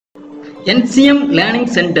NCM Learning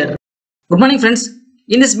Center. Good morning friends.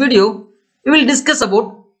 In this video, we will discuss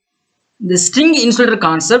about the string insulator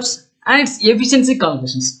concepts and its efficiency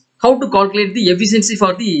calculations. How to calculate the efficiency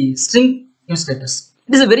for the string insulators.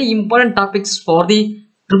 It is a very important topic for the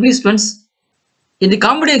triple students. In the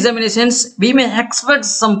competitive examinations, we may expect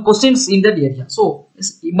some questions in that area. So,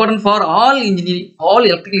 it's important for all engineering, all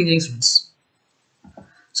electrical engineering students.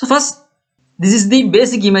 So first, this is the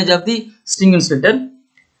basic image of the string insulator.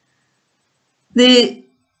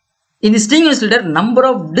 In the string insulator, number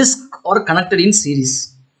of discs are connected in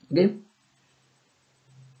series. Okay.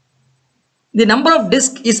 The number of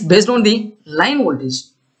discs is based on the line voltage.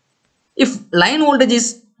 If line voltage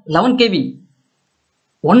is 11 kV,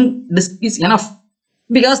 one disc is enough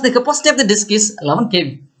because the capacity of the disc is 11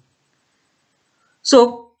 kV.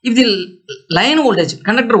 So, if the line voltage,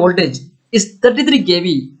 conductor voltage is 33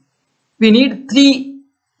 kV, we need 3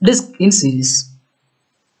 discs in series.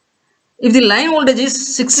 If the line voltage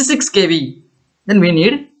is 66 kV, then we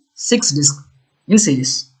need 6 discs in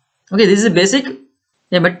series. Okay, this is basic.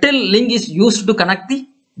 A metal link is used to connect the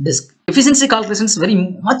disc. Efficiency calculation is very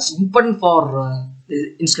much important for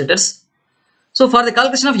the insulators. So for the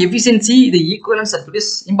calculation of efficiency, the equivalent circuit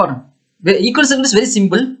is important. The equivalent circuit is very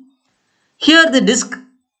simple. Here the disc,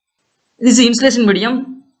 this is the insulation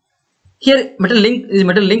medium. Here metal link is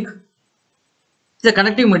metal link. It's a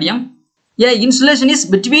conductive medium. Yeah, insulation is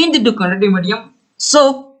between the two conductive medium.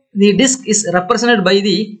 So the disc is represented by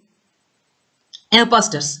the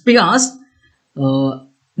capacitors because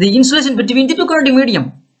the insulation between the two conductive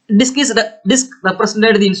medium. Disc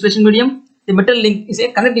represented the insulation medium. The metal link is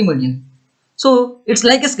a conductive medium. So it's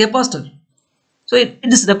like a capacitor. So it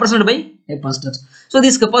is represented by capacitors. So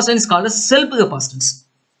this capacitor is called as self capacitance.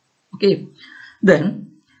 Okay.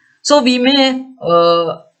 Then so we may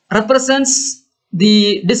represents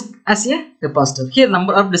the disc as a capacitor. Here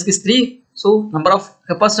number of disc is 3. So number of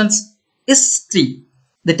capacitance is 3.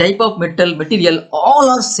 The type of material all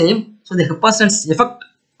are same. So the capacitance effect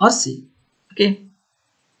are same. Okay.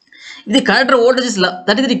 If the conductor voltage is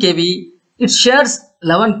 33 kV, it shares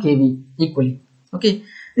 11 kV equally. Okay.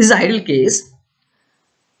 This is ideal case.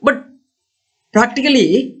 But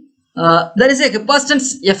practically there is a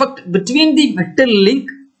capacitance effect between the metal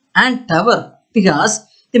link and tower because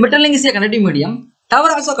the metal link is a conductive medium. Tower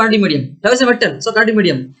also conductive medium. Tower is a metal, so conductive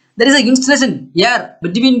medium. There is a insulation air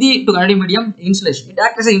between the two conductive medium. Insulation. It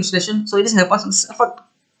acts as a insulation, so it is a capacitance effect.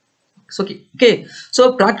 So okay.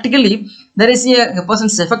 So practically there is a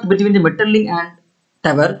capacitance effect between the metal link and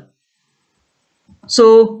tower.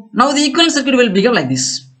 So now the equivalent circuit will become like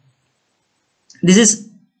this. This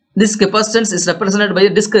capacitance is represented by a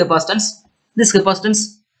disc capacitance. This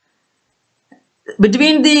capacitance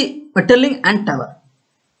between the metal link and tower.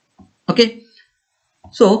 Okay,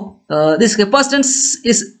 so this capacitance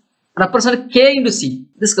is represented K into C.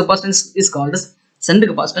 This capacitance is called as shunt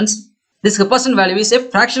capacitance. This capacitance value is a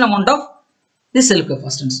fraction amount of this self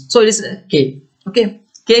capacitance. So it is K. Okay,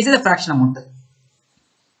 K is the fraction amount.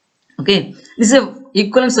 Okay, this is a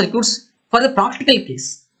equivalent circuits for the practical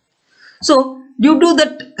case. So due to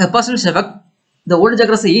that capacitance effect, the voltage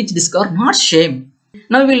across each disc are not same.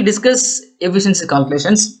 Now we will discuss efficiency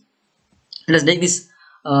calculations. Let us take this.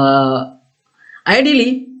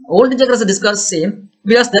 Ideally, voltage across the disc are same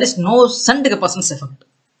because there is no shunt capacitance effect.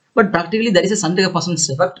 But practically there is a shunt capacitance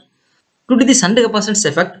effect. Due to the shunt capacitance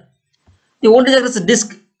effect, the voltage across the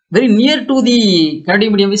disc very near to the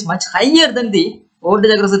conductive medium is much higher than the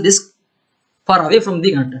voltage across the disc far away from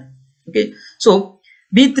the conductor. Okay, so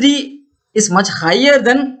V3 is much higher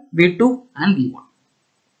than V2 and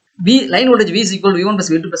V1. Line voltage V is equal to V1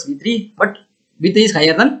 plus V2 plus V3, but V3 is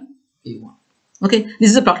higher than V1. Okay, this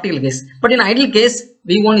is a practical case. But in ideal case,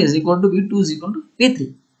 V1 is equal to V2 is equal to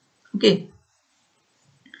V3. Okay.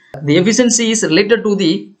 The efficiency is related to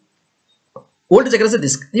the voltage across the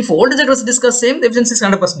disc. If voltage across the disc is same, the efficiency is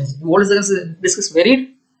 100%. If voltage across the disc is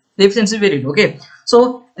varied, the efficiency is varied. Okay.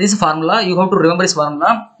 So this formula, you have to remember this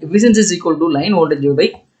formula. Efficiency is equal to line voltage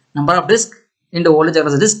by number of disc into voltage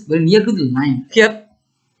across the disc very near to the line. Here,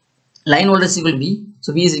 line voltage is equal to V.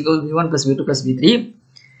 So V is equal to V1 plus V2 plus V3.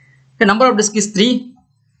 The number of disc is 3.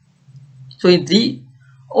 So in 3,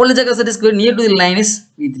 voltage across the disc very near to the line is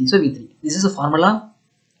V3. So V3. This is a formula.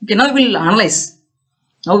 Okay, now we will analyze.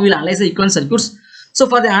 Now we will analyze the equivalent circuits. So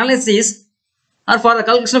for the analysis or for the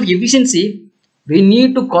calculation of efficiency, we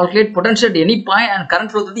need to calculate potential at any point and current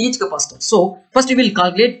flow through each capacitor. So first we will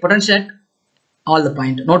calculate potential at all the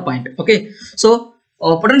node point. Okay. So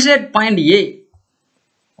potential at point A.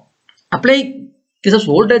 Apply Kirchhoff's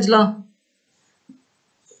voltage law.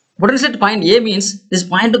 Potential at point A means this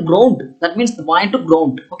point to ground. That means the point to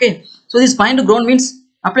ground. Okay. So this point to ground means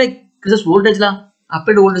apply Kirchhoff's voltage law.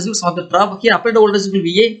 Applied voltage is sum of the drop. Here applied voltage will be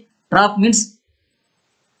VA. Drop means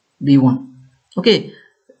V1. Okay,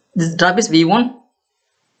 this drop is V1.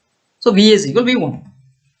 So VA is equal to V1.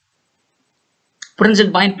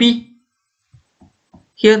 Potential point P.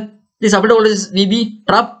 Here this applied voltage is VB.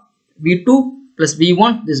 Drop V2 plus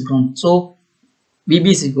V1. This ground. So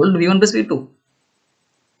VB is equal to V1 plus V2.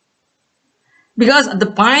 Because at the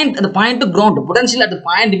point to ground, potential at the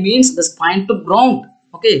point means this point to ground.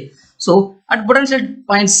 Okay, so at potential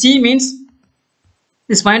point C means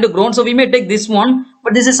this point to ground. So we may take this one,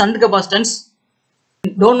 but this is shunt capacitance.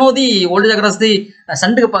 Don't know the voltage across the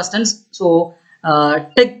shunt capacitance. So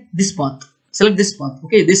take this path. Select this path.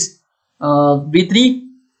 Okay, this V3,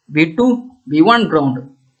 V2, V1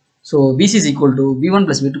 ground. So VC is equal to V1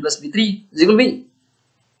 plus V2 plus V3 is equal to V.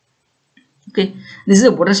 Okay, this is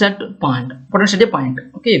a potential point.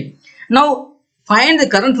 Okay, now find the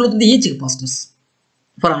current flow through the each capacitors.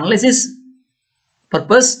 For analysis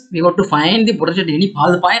purpose, we have to find the potential at any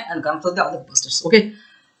all the point and current flow through the other capacitors. Okay,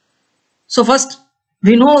 so first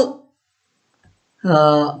we know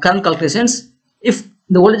current calculations. If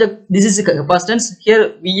the voltage, this is the capacitance, here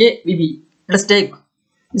VA, VB. Let us take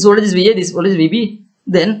this voltage is VA, this voltage is VB.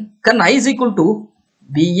 Then current I is equal to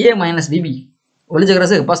VA minus VB. Voltage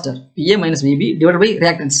across a capacitor, VA minus VB divided by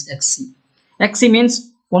reactance XC. XC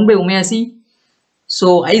means 1 by omega C.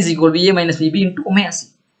 So I is equal to VA minus VB into omega C.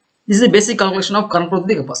 This is the basic calculation of current flow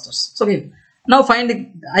through the capacitors. So, okay, now find the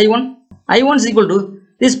I1. I1 is equal to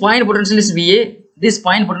this point potential is VA. This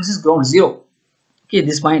point potential is ground 0. Okay,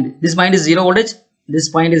 this point is 0 voltage. This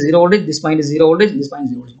point is 0 voltage. This point is 0 voltage. This point is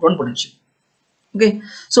 0 voltage. Ground potential. Okay,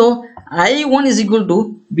 so I1 is equal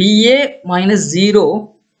to VA minus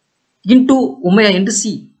 0 into omega into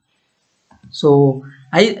C. So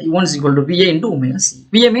I1 is equal to VA into omega C.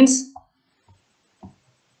 VA means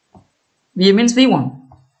V1.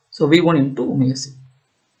 So V1 into omega C.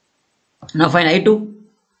 Now find I2.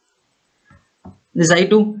 This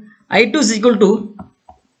I2. I2 is equal to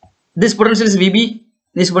this potential is VB.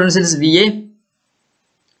 This potential is VA.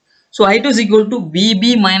 So I2 is equal to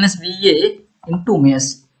VB minus VA into omega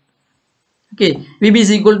C. Okay, VB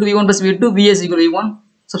is equal to V1 plus V2. VA is equal to V1.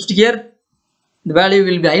 Substitute here, the value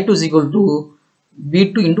will be I2 is equal to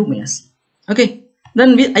V2 into omega C. Okay,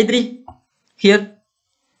 then I3 here,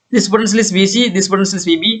 this potential is VC, this potential is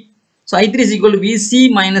VB. So I3 is equal to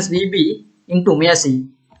VC minus VB into omega C.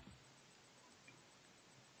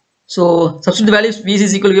 So substitute the values, VC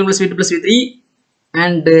is equal to V1 plus V2 plus V3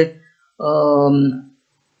 and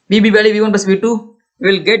VB value V1 plus V2,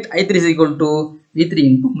 we will get I3 is equal to V3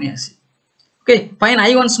 into omega C. Okay, find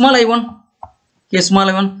I1, small I1. Here small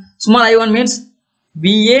I1 means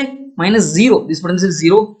VA minus 0. This potential is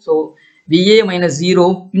 0. So VA minus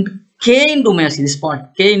 0 into K into omega C. This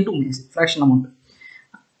part K into omega C, fraction amount.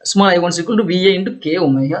 Small I1 is equal to VA into K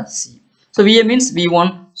omega C. So VA means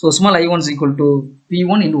V1. So small I1 is equal to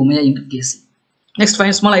V1 into omega into KC. Next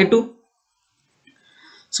find small I2.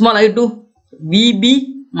 Small I2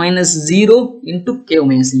 VB minus 0 into K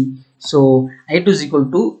omega C. So I2 is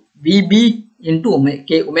equal to VB into omega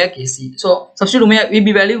KC. So substitute omega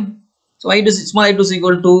VB value. So small I2 is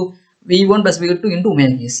equal to V1 plus V2 into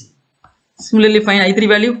omega KC. Similarly find I3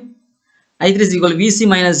 value. I3 is equal to VC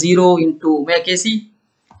minus 0 into omega KC.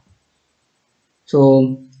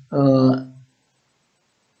 So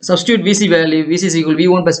substitute VC value. VC is equal to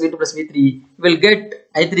V1 plus V2 plus V3. Will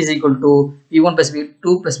get I3 is equal to V1 plus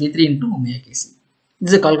V2 plus V3 into omega KC.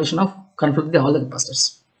 This is a calculation of current flow through all the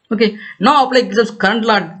capacitors. Okay. Now apply Kirchhoff's current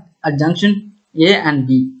law at junction A and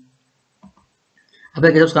B.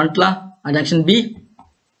 Apply Kirchhoff's current law at junction B.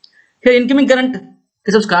 Here incoming current.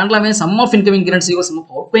 Kirchhoff's current law means sum of incoming current is equal to sum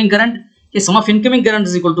of outgoing current. Here sum of incoming current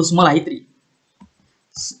is equal to small I3.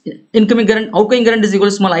 Incoming current, outgoing current is equal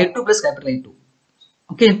to small I2 plus capital I2.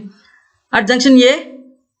 Okay. At junction A,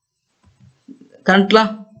 current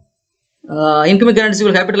law, incoming current is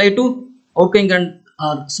equal to capital I2, outgoing current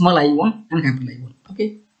are small I1 and capital I1.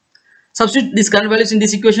 Okay. Substitute these current values in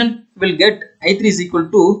this equation, will get I3 is equal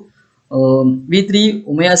to V3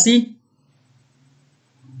 omega C.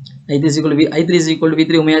 I3 is equal to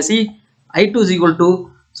V3 omega C. I2 is equal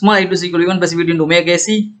to small I2 is equal to V1 plus V2 into omega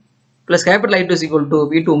C plus capital I2 is equal to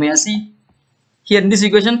V2 omega C. Here in this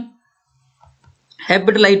equation,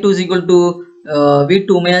 capital I2 is equal to V2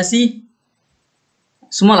 omega C.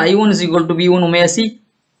 Small I1 is equal to V1 omega C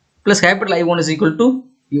plus capital I1 is equal to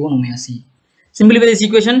V1 omega C. Simplify this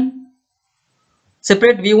equation,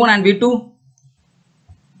 separate V1 and V2,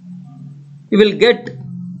 you will get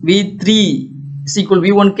V3 is equal to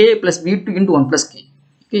V1K plus V2 into 1 plus K.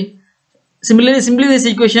 Okay. Similarly, this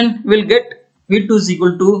equation will get V2 is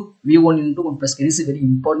equal to V1 into 1 plus K. This is a very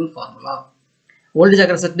important formula. Voltage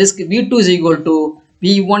across the disk V2 is equal to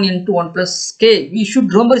V1 into 1 plus K. We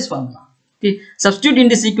should remember this formula. Okay. Substitute in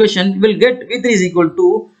this equation, we will get V3 is equal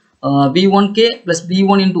to V1K plus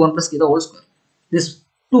V1 into 1 plus K the whole square. These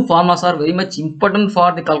two formulas are very much important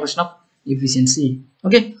for the calculation of efficiency.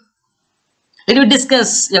 Okay. Let me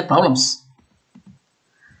discuss your problems.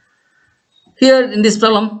 Here in this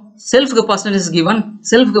problem, self capacitance is given.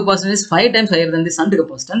 Self capacitance is 5 times higher than the shunt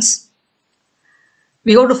capacitance.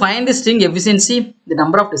 We have to find the string efficiency. The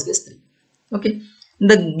number of disks is 3. Okay.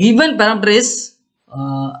 The given parameter is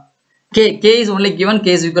K. K is only given.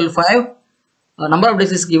 K is equal to 5. Number of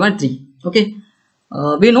disks is given 3. Okay.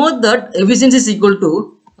 We know that efficiency is equal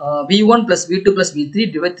to V1 plus V2 plus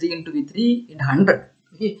V3 divided 3 into V3 in 100.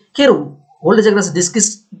 Okay. Here voltage across the disk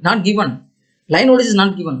is not given. Line voltage is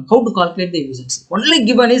not given. How to calculate the efficiency? Only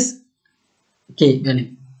given is K value.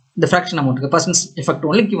 The fraction amount, capacitance effect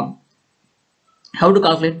only given. How to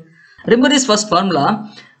calculate? Remember this first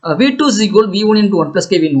formula. V2 is equal to V1 into 1 plus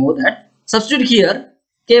K. We know that. Substitute here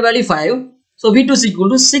K value 5. So V2 is equal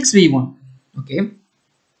to 6 V1. Okay.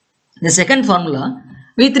 The second formula,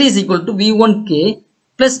 V3 is equal to V1K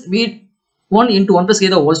plus V1 into 1 plus K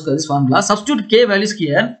the whole square. This formula. Substitute K values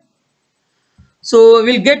here. So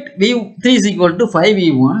we will get V3 is equal to 5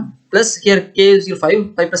 V1 plus here K is equal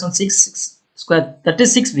to 5 plus 1 6 square, that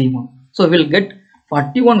is 6 V1. So we will get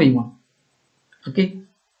 41 V1. Okay.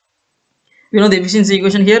 We know the efficiency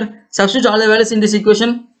equation here. Substitute all the values in this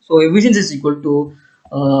equation. So efficiency is equal to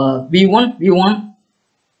V1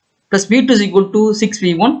 plus V2 is equal to 6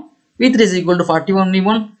 V1. V3 is equal to 41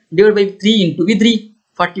 V1 divided by 3 into V3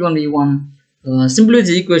 41 V1. Simply with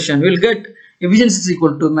the equation we will get efficiency is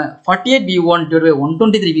equal to 48 V1 divided by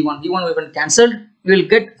 123 V1. V1 V1 cancelled. We will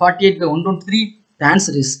get 48 by 123. The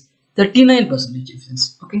answer is 39%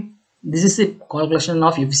 efficiency. Okay. This is the calculation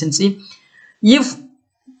of efficiency. If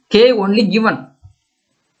K only given.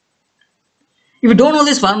 If you don't know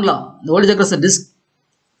this formula, the voltage across the disk,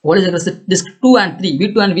 2 and 3,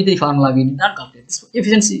 V2 and V3 formula, we did not calculate this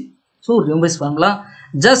efficiency. So remember this formula.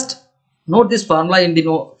 Just note this formula in the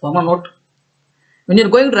formula note. When you are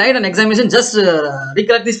going to write an examination, just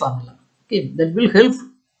recollect this formula. Okay, that will help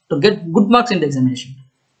to get good marks in the examination.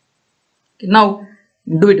 Okay, now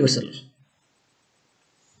do it yourself.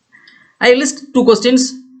 I list 2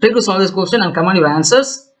 questions. Try to solve this question and comment your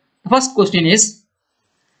answers. The first question is,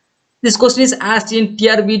 this question is asked in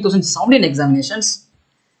TRB 2017 examinations.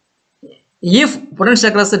 If potential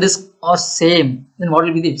across the disk are same, then what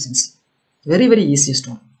will be the efficiency? Very, very easiest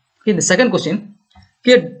one. Okay, the second question,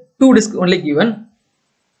 here 2 disks only given.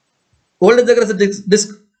 Voltage across the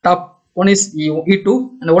disk top one is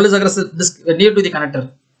E2 and voltage across the disk near to the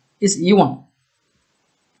connector is E1.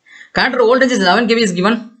 Connector voltage is 11 kV is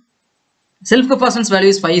given. Self capacitance value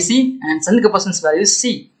is 5C and shunt capacitance value is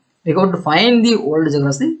C. We got to find the voltage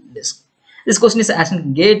across the disk. This question is asked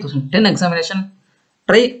in GATE 2010 examination.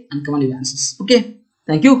 Try and comment your answers. Okay.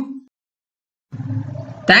 Thank you.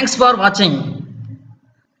 Thanks for watching.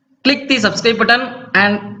 Click the subscribe button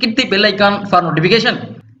and hit the bell icon for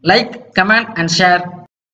notification. Like, comment and share.